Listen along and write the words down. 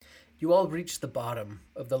You all reach the bottom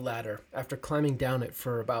of the ladder after climbing down it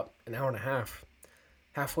for about an hour and a half.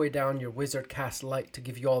 Halfway down, your wizard casts light to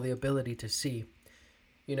give you all the ability to see.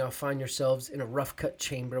 You now find yourselves in a rough-cut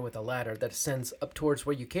chamber with a ladder that ascends up towards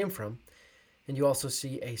where you came from, and you also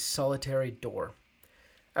see a solitary door.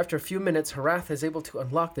 After a few minutes, Harath is able to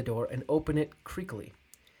unlock the door and open it creakily.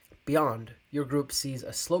 Beyond, your group sees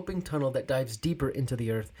a sloping tunnel that dives deeper into the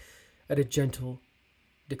earth at a gentle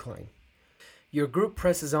decline. Your group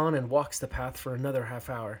presses on and walks the path for another half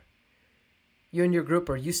hour. You and your group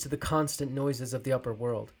are used to the constant noises of the upper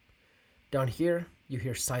world. Down here, you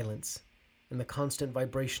hear silence and the constant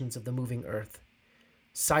vibrations of the moving earth.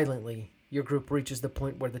 Silently, your group reaches the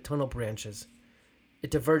point where the tunnel branches.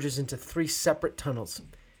 It diverges into 3 separate tunnels.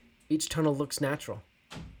 Each tunnel looks natural.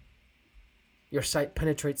 Your sight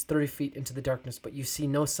penetrates 30 feet into the darkness, but you see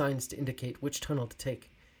no signs to indicate which tunnel to take.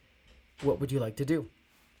 What would you like to do?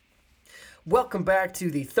 Welcome back to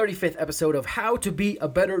the 35th episode of How to Be a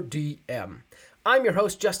Better DM. I'm your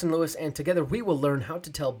host, Justin Lewis, and together we will learn how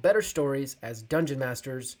to tell better stories as Dungeon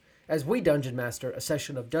Masters, as we Dungeon Master a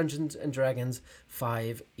session of Dungeons & Dragons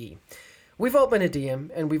 5e. We've all been a DM,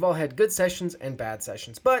 and we've all had good sessions and bad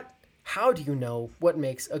sessions, but how do you know what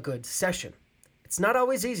makes a good session? It's not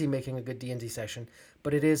always easy making a good D&D session,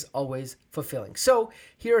 but it is always fulfilling. So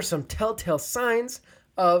here are some telltale signs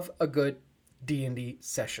of a good D&D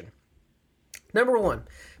session. Number 1,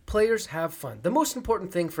 players have fun. The most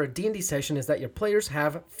important thing for a D&D session is that your players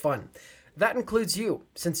have fun. That includes you,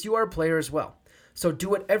 since you are a player as well. So do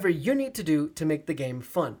whatever you need to do to make the game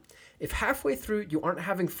fun. If halfway through you aren't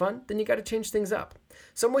having fun, then you got to change things up.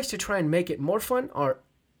 Some ways to try and make it more fun are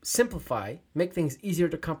simplify, make things easier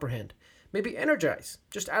to comprehend. Maybe energize,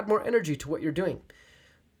 just add more energy to what you're doing.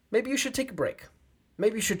 Maybe you should take a break.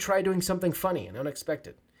 Maybe you should try doing something funny and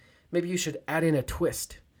unexpected. Maybe you should add in a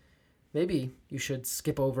twist. Maybe you should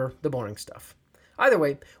skip over the boring stuff. Either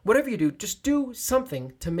way, whatever you do, just do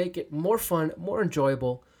something to make it more fun, more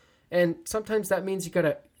enjoyable, and sometimes that means you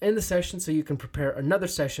gotta end the session so you can prepare another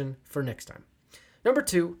session for next time. Number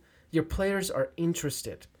 2, your players are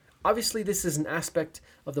interested. Obviously, this is an aspect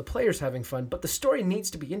of the players having fun, but the story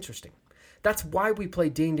needs to be interesting. That's why we play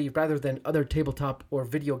D&D rather than other tabletop or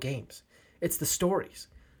video games. It's the stories.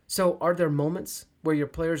 So are there moments where your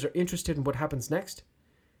players are interested in what happens next?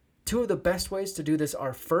 2 of the best ways to do this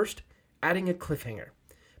are, first, adding a cliffhanger,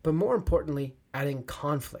 but more importantly, adding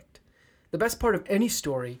conflict. The best part of any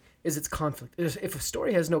story is its conflict. If a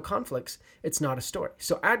story has no conflicts, it's not a story.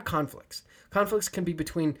 So add conflicts. Conflicts can be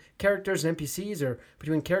between characters and NPCs, or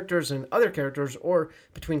between characters and other characters, or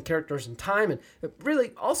between characters and time, and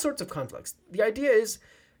really all sorts of conflicts. The idea is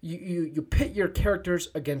you pit your characters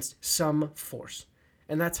against some force,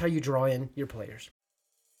 and that's how you draw in your players.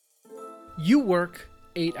 You work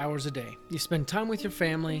 8 hours a day. You spend time with your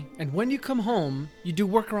family, and when you come home, you do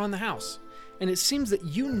work around the house. And it seems that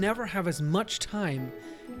you never have as much time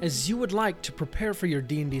as you would like to prepare for your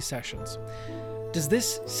D&D sessions. Does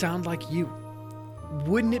this sound like you?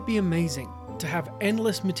 Wouldn't it be amazing to have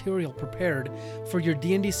endless material prepared for your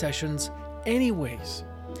D&D sessions anyways?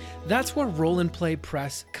 That's where Roll & Play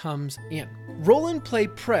Press comes in. Roll & Play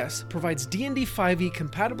Press provides D&D 5e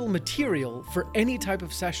compatible material for any type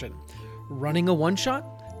of session. Running a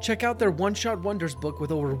one-shot? Check out their One-Shot Wonders book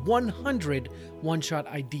with over 100 one-shot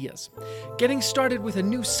ideas. Getting started with a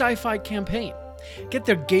new sci-fi campaign? Get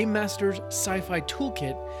their Game Master's Sci-Fi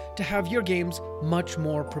Toolkit to have your games much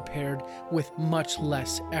more prepared with much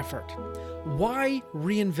less effort. Why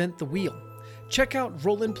reinvent the wheel? Check out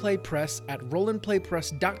Roll & Play Press at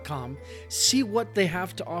rollandplaypress.com, see what they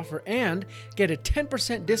have to offer, and get a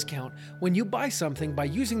 10% discount when you buy something by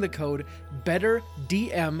using the code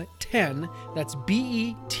BETTERDM10, that's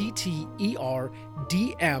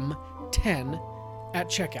BETTERDM10 at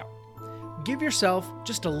checkout. Give yourself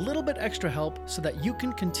just a little bit extra help so that you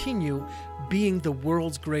can continue being the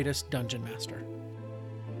world's greatest Dungeon Master.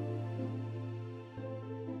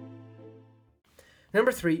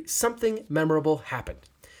 Number 3, something memorable happened.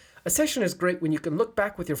 A session is great when you can look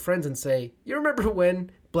back with your friends and say, you remember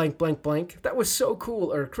when blank, blank, blank? That was so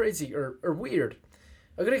cool or crazy or weird.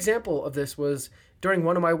 A good example of this was during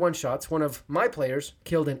one of my one-shots, one of my players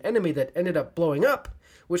killed an enemy that ended up blowing up,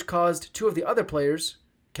 which caused 2 of the other players'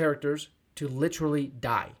 characters to literally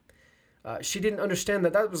die. She didn't understand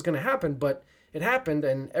that was going to happen, but it happened,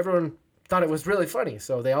 and everyone thought it was really funny,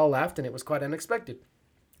 so they all laughed, and it was quite unexpected.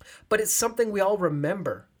 But it's something we all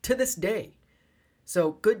remember to this day.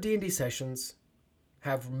 So good D&D sessions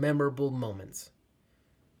have memorable moments.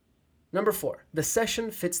 Number 4, the session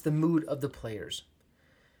fits the mood of the players.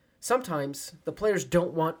 Sometimes the players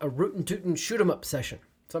don't want a rootin' tootin' shoot 'em up session.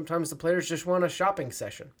 Sometimes the players just want a shopping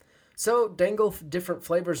session. So dangle different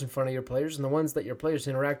flavors in front of your players, and the ones that your players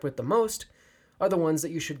interact with the most are the ones that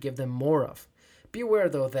you should give them more of. Be aware,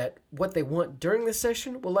 though, that what they want during the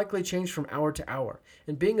session will likely change from hour to hour,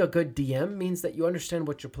 and being a good DM means that you understand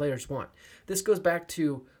what your players want. This goes back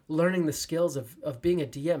to learning the skills of being a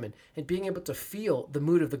DM and being able to feel the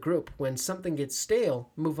mood of the group. When something gets stale,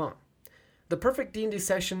 move on. The perfect D&D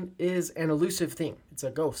session is an elusive thing. It's a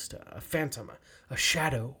ghost, a phantom, a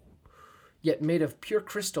shadow. Yet made of pure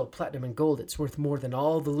crystal, platinum, and gold, it's worth more than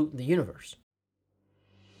all the loot in the universe.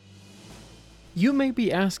 You may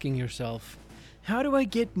be asking yourself, how do I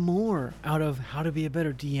get more out of How to Be a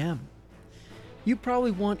Better DM? You probably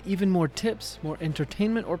want even more tips, more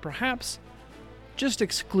entertainment, or perhaps just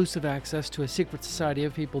exclusive access to a secret society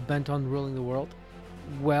of people bent on ruling the world.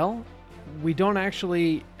 Well, we don't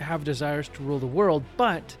actually have desires to rule the world,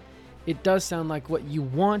 but it does sound like what you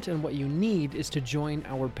want and what you need is to join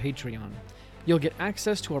our Patreon. You'll get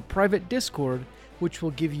access to our private Discord, which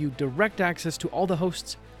will give you direct access to all the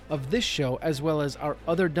hosts of this show, as well as our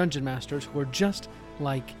other Dungeon Masters who are just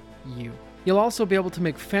like you. You'll also be able to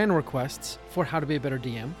make fan requests for How to Be a Better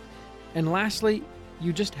DM. And lastly,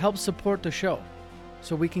 you just help support the show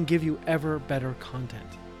so we can give you ever better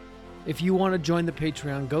content. If you want to join the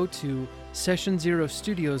Patreon, go to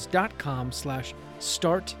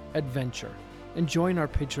sessionzerostudios.com/startadventure and join our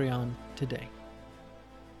Patreon today.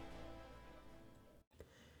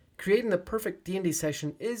 Creating the perfect D&D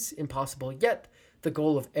session is impossible, yet the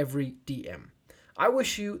goal of every DM. I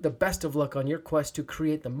wish you the best of luck on your quest to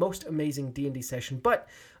create the most amazing D&D session, but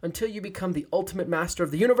until you become the ultimate master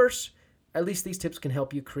of the universe, at least these tips can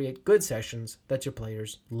help you create good sessions that your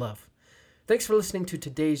players love. Thanks for listening to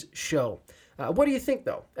today's show. What do you think,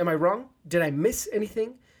 though? Am I wrong? Did I miss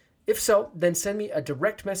anything? If so, then send me a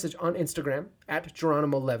direct message on Instagram at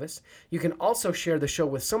Geronimo Levis. You can also share the show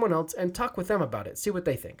with someone else and talk with them about it. See what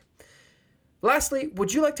they think. Lastly,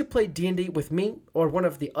 would you like to play D&D with me or one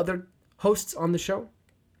of the other hosts on the show?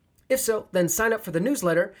 If so, then sign up for the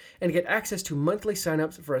newsletter and get access to monthly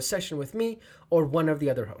signups for a session with me or one of the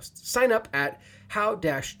other hosts. Sign up at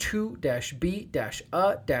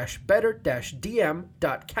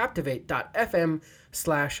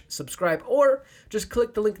how-to-be-a-better-dm.captivate.fm/subscribe, or just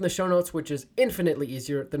click the link in the show notes, which is infinitely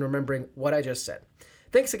easier than remembering what I just said.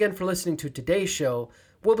 Thanks again for listening to today's show.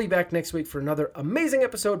 We'll be back next week for another amazing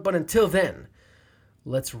episode, but until then,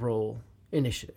 let's roll initiative.